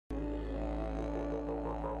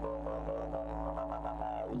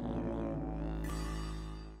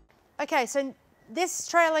Okay, so this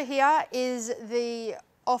trailer here is the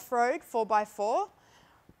off-road 4x4.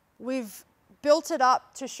 We've built it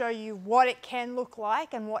up to show you what it can look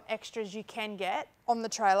like and what extras you can get on the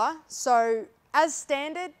trailer. So as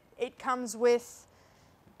standard, it comes with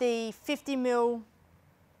the 50mm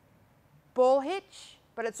ball hitch,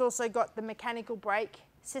 but it's also got the mechanical brake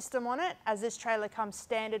system on it, as this trailer comes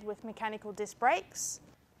standard with mechanical disc brakes.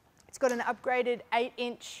 It's got an upgraded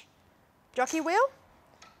 8-inch jockey wheel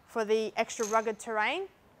for the extra rugged terrain.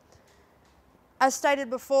 As stated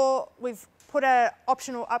before, we've put an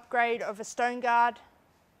optional upgrade of a stone guard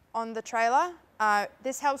on the trailer.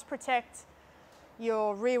 This helps protect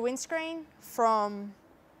your rear windscreen from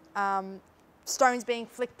stones being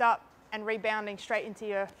flicked up and rebounding straight into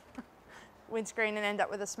your windscreen and end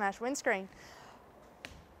up with a smashed windscreen.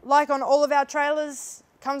 Like on all of our trailers,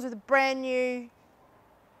 comes with a brand new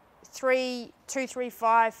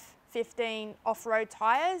 235/15 off-road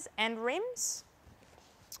tyres and rims.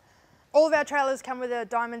 All of our trailers come with a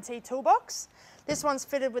Diamond T toolbox. This one's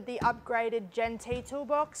fitted with the upgraded Gen T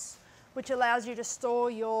toolbox, which allows you to store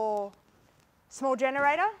your small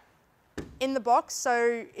generator in the box,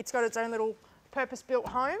 so it's got its own little purpose-built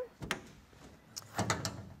home.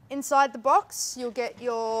 Inside the box, you'll get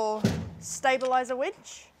your stabilizer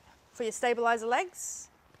winch for your stabilizer legs.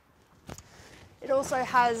 It also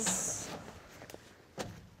has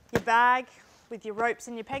your bag with your ropes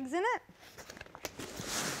and your pegs in it.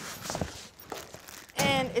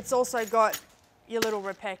 And it's also got your little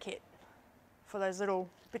repair kit for those little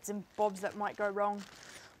bits and bobs that might go wrong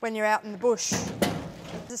when you're out in the bush.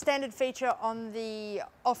 The standard feature on the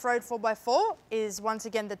off-road 4x4 is once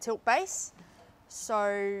again the tilt base.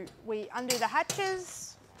 So we undo the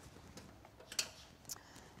hatches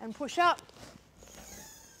and push up,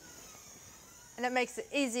 and it makes it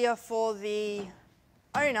easier for the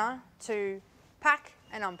owner to pack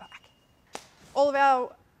and unpack. All of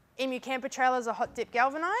our EMU camper trailers are hot dip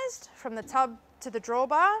galvanized from the tub to the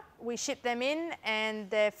drawbar. We ship them in and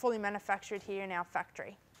they're fully manufactured here in our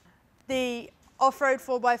factory. The off-road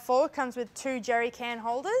 4x4 comes with 2 jerry can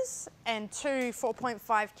holders and 2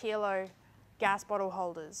 4.5 kilo gas bottle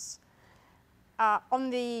holders. On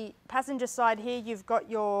the passenger side here, you've got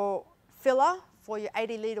your filler for your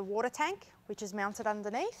 80-litre water tank, which is mounted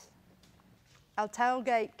underneath. Our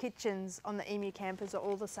tailgate kitchens on the EMU campers are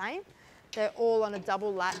all the same. They're all on a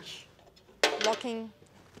double latch locking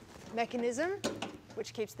mechanism,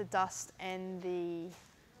 which keeps the dust and the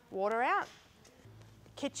water out.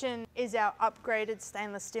 Kitchen is our upgraded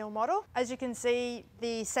stainless steel model. As you can see,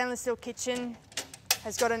 the stainless steel kitchen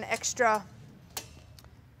has got an extra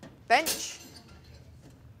bench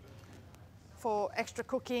for extra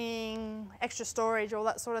cooking, extra storage, all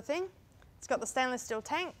that sort of thing. It's got the stainless steel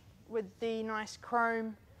tank with the nice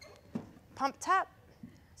chrome pump tap,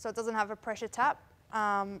 so it doesn't have a pressure tap,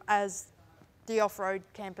 as the off-road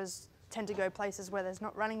campers tend to go places where there's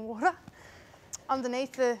not running water.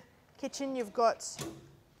 Underneath the kitchen, you've got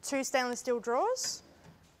 2 stainless steel drawers,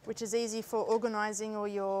 which is easy for organising all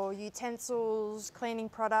your utensils, cleaning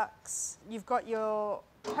products. You've got your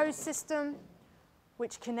hose system,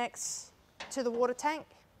 which connects to the water tank,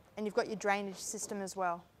 and you've got your drainage system as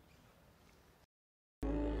well.